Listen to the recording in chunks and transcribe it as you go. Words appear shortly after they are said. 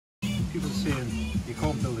people saying you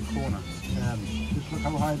can't build a corner. Just look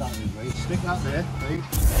how high that is, right? Stick that there, right?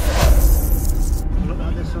 Look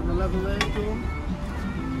at this on the level there, John.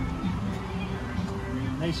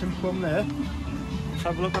 Nice and plumb there. Let's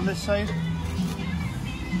have a look on this side.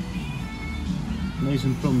 Nice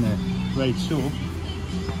and plumb there. Right, so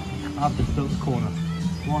I've just built a corner.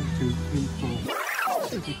 1, 2, 3, 4,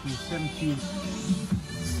 16,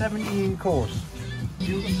 17 course.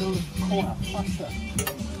 You can build a corner faster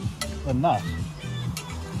than that.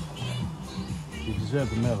 You deserve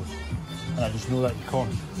the medal. And I just know that you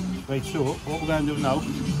can't. Right, so what we're going to do now,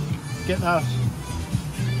 get that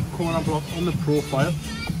corner block on the profile.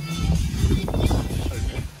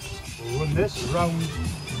 We'll run this around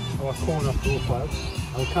our corner profile.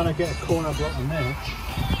 I'll kind of get a corner block on there,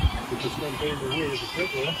 which is going to be in the way of the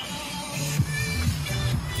bricklayer.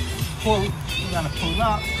 We're going to pull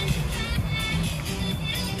that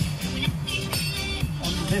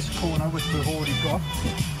onto this corner, which we've already got,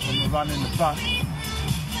 and we'll run in the back,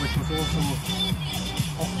 which was also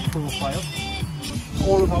off the profile.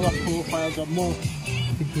 All of our profiles are more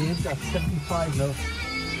to gauge at 75 now.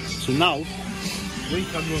 So now we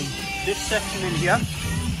can run this section in here.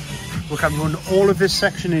 We can run all of this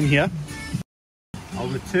section in here. I'll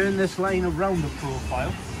return this line around the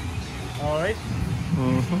profile. Alright.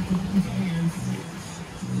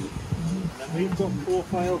 Then we've got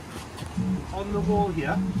profile on the wall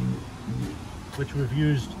here, which we've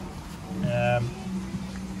used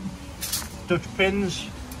Dutch pins,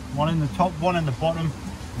 one in the top, one in the bottom,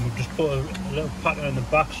 and we've just put a little pattern in the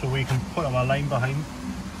back so we can put our line behind.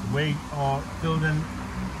 We are building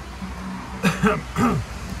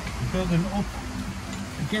building up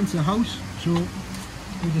against the house, so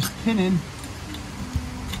we just pin in,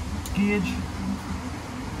 gauge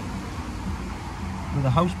with the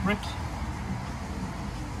house bricks.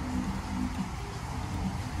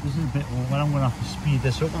 This is a bit awkward. I'm going to have to speed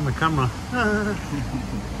this up on the camera.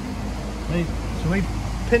 Right, so we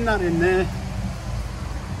pin that in there.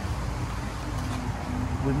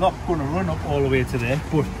 We're not going to run up all the way to there,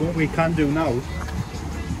 but what we can do now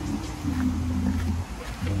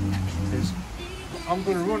is I'm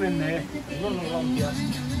going to run in there, run along here,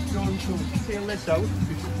 going to tail this out,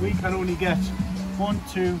 because we can only get 1,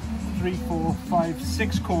 2, 3, 4, 5,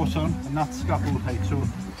 6 course on, and that's scaffold height. So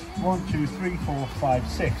 1, 2, 3, 4, 5,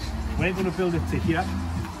 6. We're going to build it to here.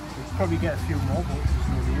 We'll probably get a few more, but there's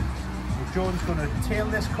no need. So John's going to tail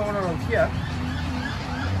this corner out here.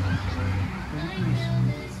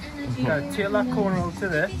 He's going to tail that corner out to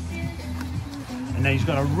there, and then he's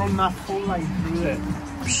going to run that full line through there.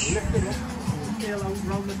 Lift it up, tail out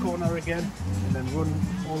round the corner again, and then run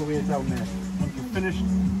all the way down there. Once we're finished,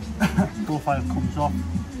 profile comes off,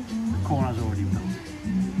 the corner's already built.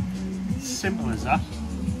 It's simple as that,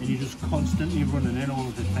 and you're just constantly running in all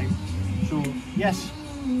of the time. So yes,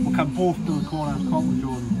 we can both build corners, can't we,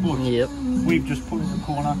 Jordan? But we've just put in the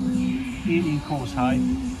corner 18 course high,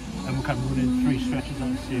 and we can run in 3 stretches at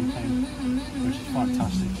the same time, which is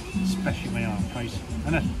fantastic, especially when you're on price,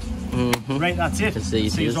 isn't it? Right, that's it. See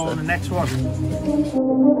you all in the next one.